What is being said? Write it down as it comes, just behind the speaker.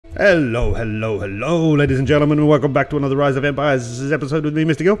Hello, hello, hello, ladies and gentlemen, and welcome back to another Rise of Empires. This is episode with me,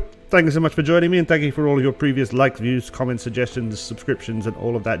 Mr. Gill. Thank you so much for joining me, and thank you for all of your previous likes, views, comments, suggestions, subscriptions, and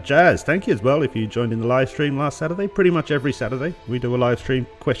all of that jazz. Thank you as well if you joined in the live stream last Saturday. Pretty much every Saturday we do a live stream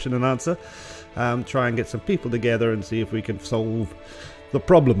question and answer. Try and get some people together and see if we can solve the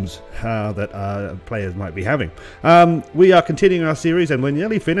problems that players might be having. We are continuing our series, and we're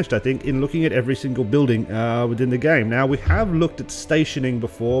nearly finished, I think, in looking at every single building within the game. Now, we have looked at stationing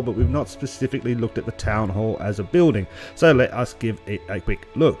before, but we've not specifically looked at the town hall as a building. So let us give it a quick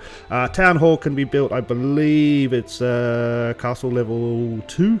look. Town hall can be built, I believe it's castle level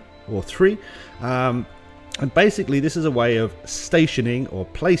 2 or 3. And basically this is a way of stationing or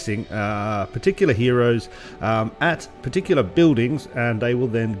placing particular heroes at particular buildings, and they will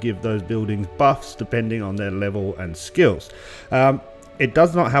then give those buildings buffs depending on their level and skills. It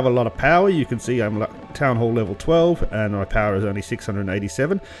does not have a lot of power. You can see I'm Town Hall level 12 and my power is only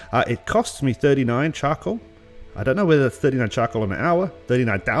 687. It costs me 39 charcoal. I don't know whether it's 39 charcoal an hour,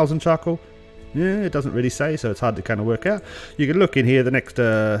 39,000 charcoal. Yeah, it doesn't really say, so it's hard to kind of work out. You can look in here, the next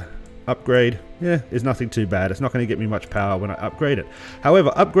upgrade, is nothing too bad. It's not going to get me much power when I upgrade it.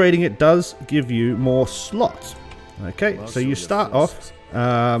 However, upgrading it does give you more slots. Okay, so you start off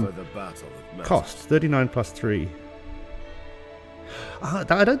cost 39 plus 3.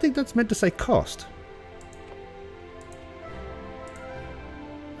 I don't think that's meant to say cost.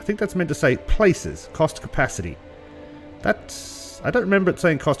 I think that's meant to say places, cost capacity. I don't remember it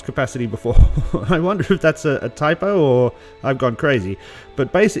saying cost capacity before. I wonder if that's a typo or I've gone crazy.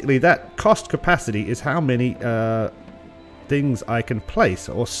 But basically that cost capacity is how many things I can place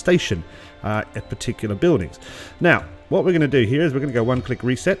or station at particular buildings. Now, what we're going to do here is we're going to go one-click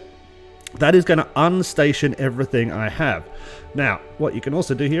reset. That is going to unstation everything I have. Now, what you can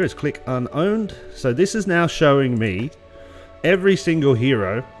also do here is click unowned. So this is now showing me every single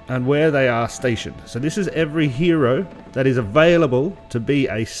hero and where they are stationed. So this is every hero that is available to be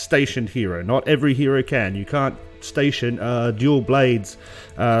a stationed hero. Not every hero can. You can't station dual blades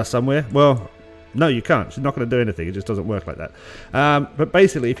somewhere. Well, no, you can't. It's not going to do anything. It just doesn't work like that. But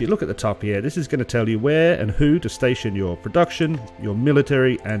basically, if you look at the top here, this is going to tell you where and who to station your production, your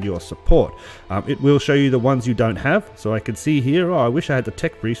military, and your support. It will show you the ones you don't have. So I can see here, oh, I wish I had the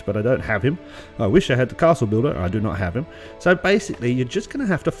tech priest, but I don't have him. I wish I had the castle builder. I do not have him. So basically, you're just going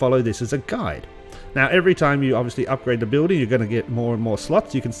to have to follow this as a guide. Now, every time you obviously upgrade the building, you're going to get more and more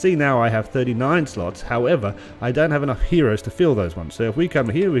slots. You can see now I have 39 slots. However, I don't have enough heroes to fill those ones. So if we come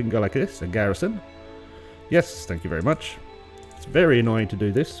here, we can go like this, and garrison. Yes, thank you very much. It's very annoying to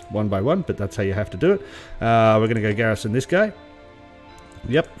do this one by one, but that's how you have to do it. We're going to go garrison this guy.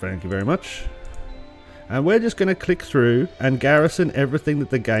 Yep, thank you very much. And we're just going to click through and garrison everything that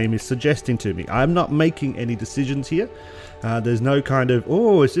the game is suggesting to me. I'm not making any decisions here. There's no kind of,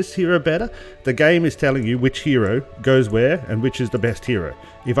 oh, is this hero better? The game is telling you which hero goes where and which is the best hero.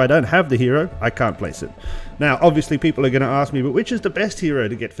 If I don't have the hero, I can't place it. Now, obviously, people are going to ask me, but which is the best hero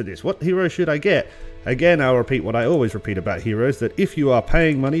to get for this? What hero should I get? Again, I'll repeat what I always repeat about heroes, that if you are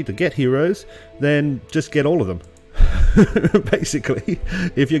paying money to get heroes, then just get all of them. Basically,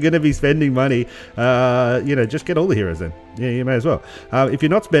 if you're going to be spending money, just get all the heroes then. Yeah, you may as well. If you're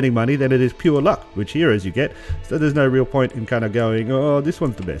not spending money, then it is pure luck which heroes you get. So there's no real point in kind of going, oh, this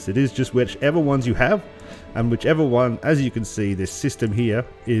one's the best. It is just whichever ones you have, and whichever one, as you can see, this system here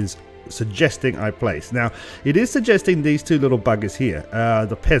is suggesting I place. Now, it is suggesting these two little buggers here,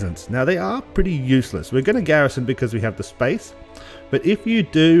 the peasants. Now, they are pretty useless. We're going to garrison because we have the space. But if you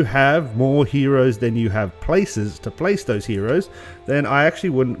do have more heroes than you have places to place those heroes, then I actually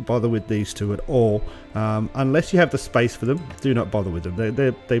wouldn't bother with these two at all. Unless you have the space for them, do not bother with them.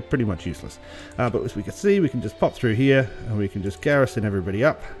 They're pretty much useless. But as we can see, we can just pop through here and we can just garrison everybody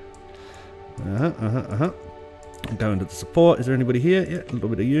up. Go into the support. Is there anybody here? Yeah, a little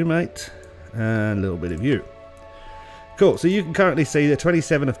bit of you, mate. And a little bit of you. Cool, so you can currently see the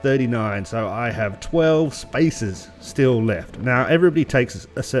 27 of 39, so I have 12 spaces still left. Now, everybody takes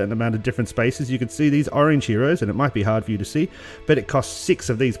a certain amount of different spaces. You can see these orange heroes, and it might be hard for you to see, but it costs 6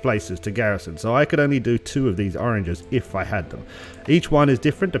 of these places to garrison, so I could only do 2 of these oranges if I had them. Each one is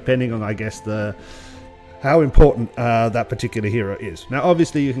different depending on, I guess, how important that particular hero is. Now,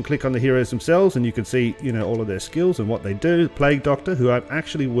 obviously, you can click on the heroes themselves, and you can see, all of their skills and what they do. Plague Doctor, who I'm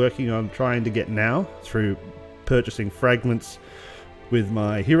actually working on trying to get now through purchasing fragments with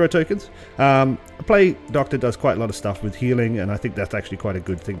my hero tokens. Plague Doctor does quite a lot of stuff with healing, and I think that's actually quite a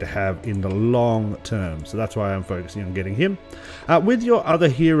good thing to have in the long term. So that's why I'm focusing on getting him. With your other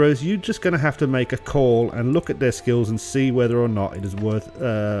heroes, you're just going to have to make a call and look at their skills and see whether or not it is worth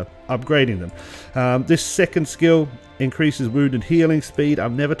upgrading them. This second skill increases wound and healing speed.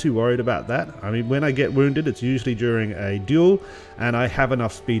 I'm never too worried about that. I mean, when I get wounded, it's usually during a duel, and I have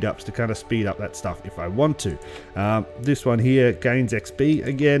enough speed ups to kind of speed up that stuff if I want to. This one here gains XP.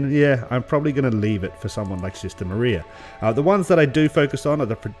 Again, yeah, I'm probably going to leave it for someone like Sister Maria. The ones that I do focus on are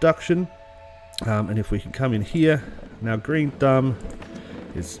the production, and if we can come in here, now Green Thumb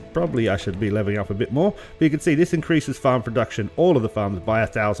is probably, I should be leveling up a bit more, but you can see this increases farm production, all of the farms, by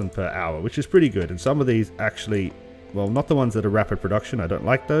 1,000 per hour, which is pretty good. And some of these actually, well, not the ones that are rapid production, I don't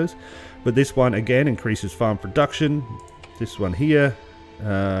like those, but this one again increases farm production. This one here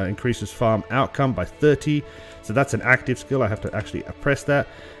increases farm outcome by 30, so that's an active skill. I have to actually press that.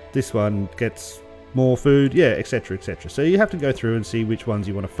 This one gets more food, yeah, etc, etc. So you have to go through and see which ones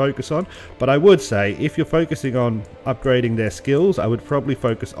you want to focus on, but I would say if you're focusing on upgrading their skills, I would probably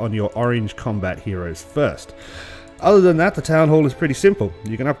focus on your orange combat heroes first. Other than that, the town hall is pretty simple.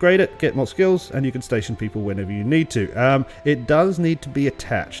 You can upgrade it, get more skills, and you can station people whenever you need to. It does need to be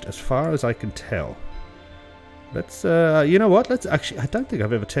attached, as far as I can tell. Let's, you know what, let's actually, I don't think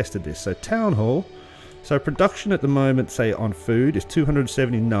I've ever tested this. So town hall, so production at the moment, say on food, is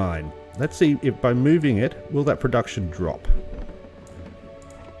 279. Let's see if by moving it, will that production drop?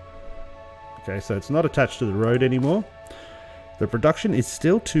 Okay, so it's not attached to the road anymore. The production is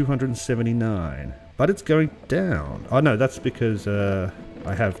still 279, but it's going down. Oh no, that's because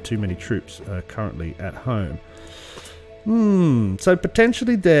I have too many troops currently at home. So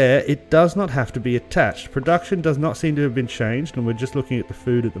potentially there, it does not have to be attached. Production does not seem to have been changed, and we're just looking at the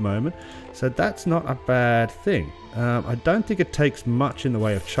food at the moment. So that's not a bad thing. I don't think it takes much in the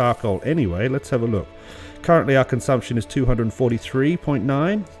way of charcoal anyway. Let's have a look. Currently our consumption is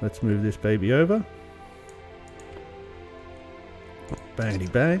 243.9. Let's move this baby over.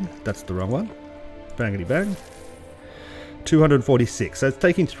 Bangity bang. That's the wrong one. Bangity bang. 246. So it's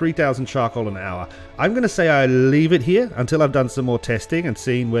taking 3,000 charcoal an hour. I'm going to say I leave it here until I've done some more testing and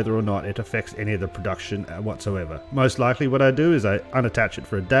seen whether or not it affects any of the production whatsoever. Most likely what I do is I unattach it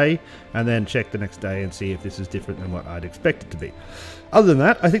for a day and then check the next day and see if this is different than what I'd expect it to be. Other than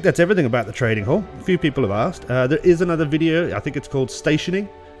that, I think that's everything about the trading hall. A few people have asked. There is another video, I think it's called Stationing,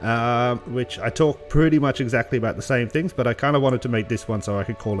 which I talk pretty much exactly about the same things, but I kind of wanted to make this one so I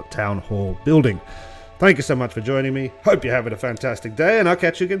could call it Town Hall Building. Thank you so much for joining me. Hope you're having a fantastic day, and I'll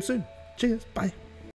catch you again soon. Cheers. Bye.